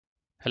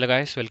Hello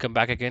guys, welcome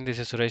back again. This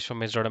is Suresh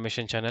from SDET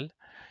Automation channel.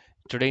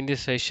 Today in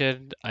this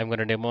session, I'm going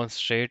to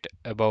demonstrate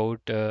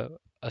about a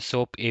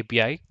SOAP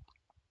API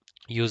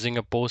using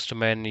a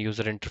Postman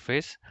user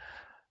interface.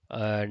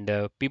 And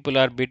people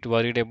are a bit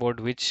worried about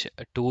which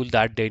tool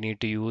that they need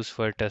to use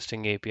for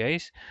testing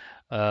APIs.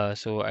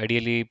 So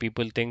ideally,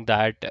 people think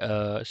that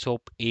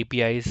SOAP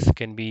APIs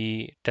can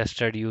be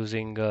tested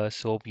using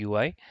SOAP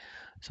UI.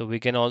 So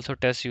we can also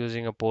test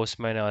using a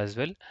Postman as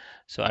well.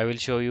 So I will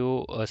show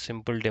you a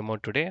simple demo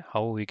today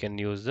how we can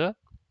use the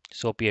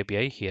SOAP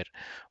API here.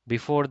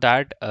 Before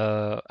that,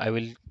 I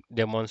will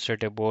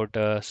demonstrate about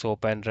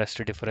SOAP and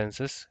REST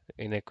differences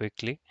in a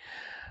quickly.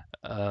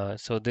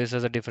 So this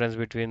is the difference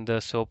between the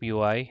SOAP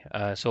UI,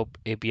 SOAP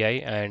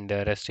API and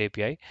REST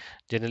API.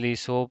 Generally,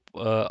 SOAP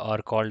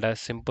are called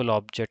as Simple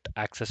Object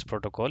Access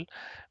Protocol,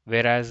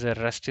 whereas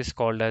REST is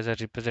called as a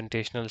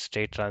representational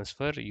state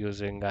transfer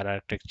using an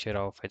architecture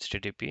of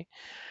HTTP.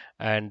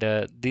 And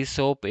these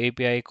SOAP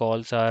API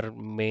calls are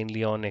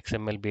mainly on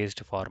XML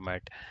based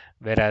format,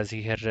 whereas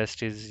here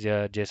REST is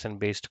JSON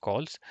based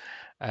calls.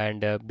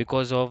 And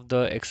because of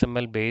the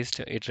XML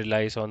based, it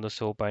relies on the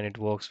SOAP and it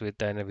works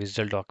with a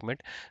visual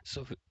document.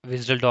 So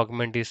visual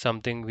document is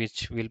something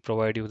which will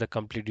provide you the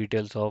complete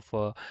details of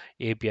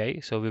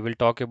API. So we will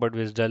talk about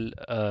visual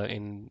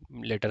in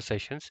later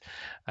sessions.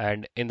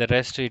 And in the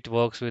rest, it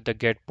works with the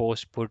get,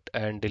 post, put,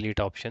 and delete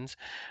options.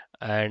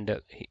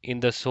 And in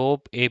the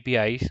SOAP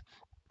APIs,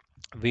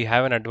 we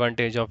have an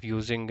advantage of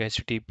using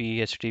HTTP,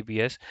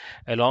 HTTPS.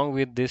 Along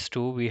with this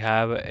too, we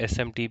have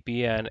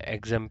SMTP and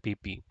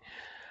XMPP.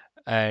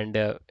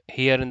 And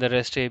here in the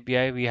REST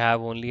API, we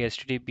have only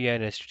HTTP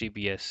and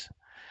HTTPS.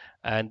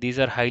 And these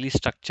are highly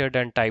structured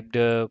and typed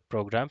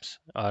programs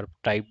or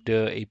typed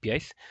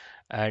APIs.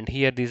 And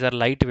here these are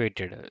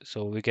lightweighted,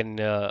 so we can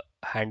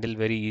handle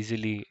very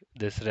easily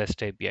this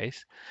REST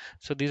APIs.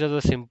 So these are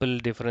the simple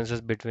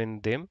differences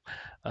between them.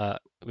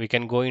 We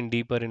can go in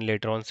deeper in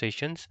later on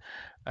sessions.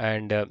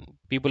 And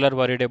people are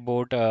worried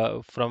about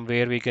from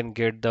where we can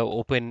get the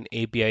open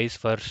APIs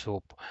for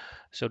SOAP.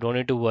 So don't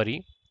need to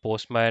worry.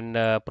 Postman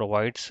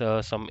provides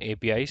some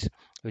APIs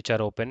which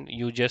are open.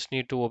 You just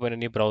need to open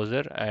any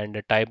browser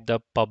and type the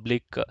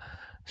public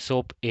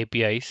SOAP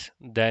APIs.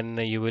 Then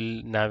you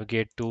will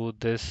navigate to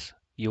this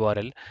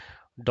URL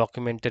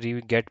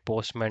documentary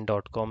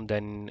getpostman.com.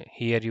 Then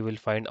here you will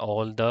find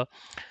all the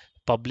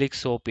public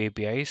SOAP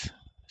APIs.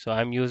 So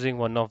I'm using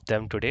one of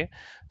them today.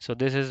 So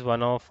this is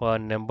one of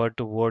number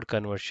to word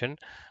conversion.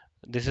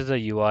 This is the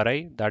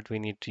URI that we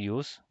need to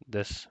use.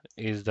 This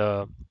is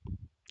the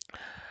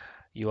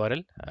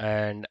URL,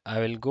 and I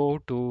will go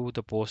to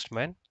the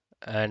Postman.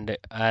 And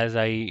as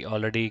I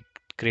already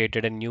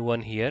created a new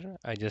one here,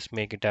 I just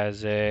make it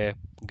as a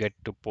get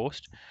to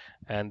post,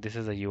 and this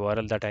is the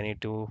URL that I need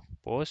to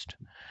post.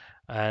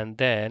 And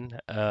then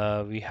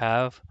we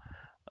have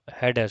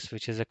headers,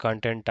 which is a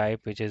content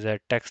type, which is a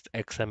text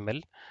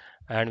XML,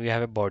 and we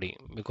have a body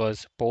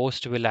because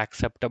post will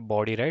accept a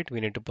body, right? We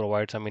need to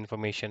provide some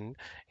information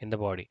in the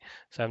body.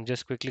 So I'm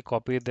just quickly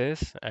copy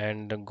this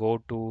and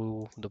go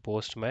to the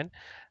Postman.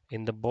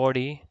 In the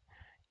body,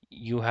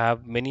 you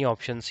have many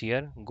options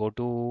here. Go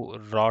to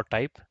raw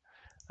type,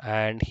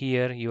 and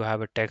here you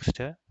have a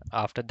text.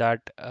 After that,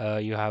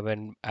 you have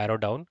an arrow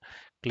down.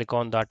 Click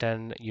on that,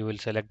 and you will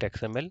select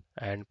XML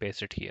and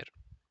paste it here.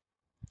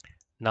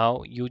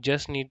 Now you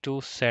just need to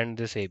send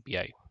this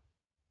API.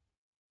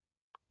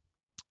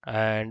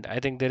 And I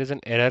think there is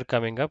an error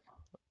coming up.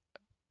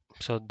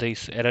 So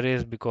this error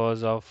is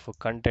because of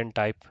content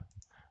type.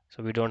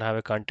 So we don't have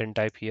a content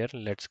type here.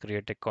 Let's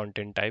create a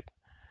content type.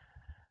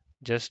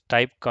 Just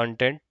type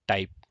content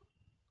type,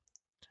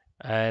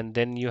 and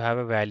then you have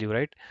a value,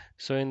 right?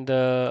 So in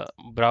the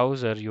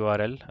browser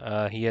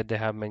URL, here they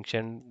have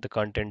mentioned the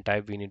content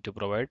type we need to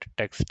provide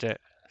text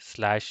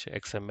slash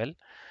XML.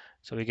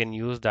 So we can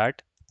use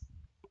that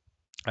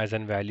as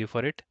an value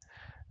for it.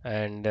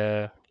 And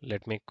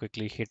let me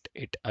quickly hit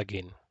it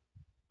again.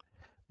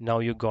 Now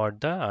you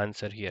got the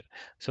answer here.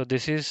 So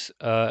this is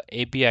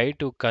API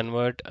to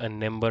convert a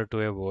number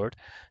to a word.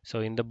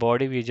 So in the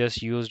body we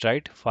just used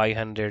right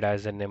 500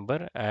 as a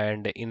number,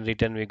 and in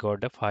return we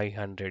got the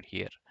 500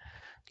 here.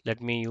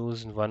 Let me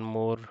use one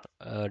more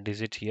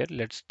digit here.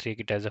 Let's take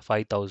it as a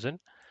 5000.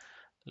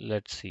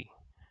 Let's see.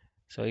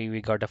 So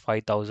we got a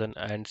 5000,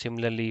 and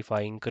similarly if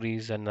I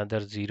increase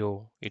another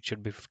zero, it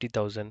should be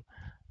 50,000.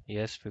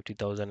 Yes,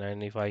 50,000.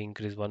 And if I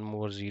increase one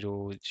more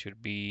zero, it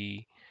should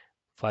be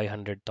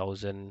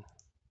 500,000.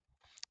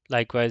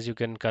 Likewise, you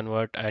can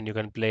convert and you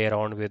can play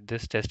around with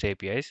this test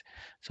APIs.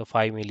 So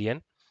 5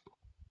 million.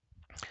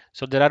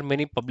 So there are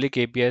many public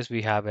APIs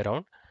we have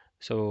around.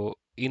 So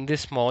in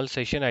this small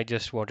session, I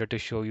just wanted to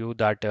show you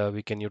that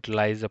we can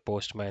utilize the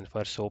Postman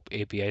for SOAP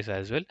APIs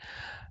as well.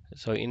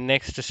 So in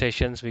next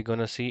sessions, we're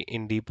gonna see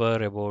in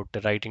deeper about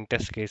the writing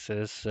test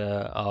cases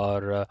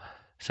or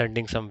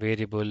sending some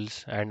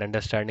variables and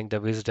understanding the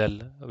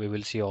WSDL. We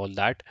will see all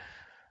that.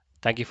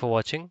 Thank you for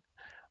watching.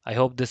 I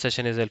hope this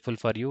session is helpful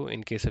for you.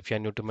 In case if you are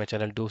new to my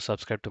channel, do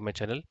subscribe to my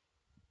channel.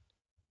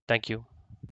 Thank you.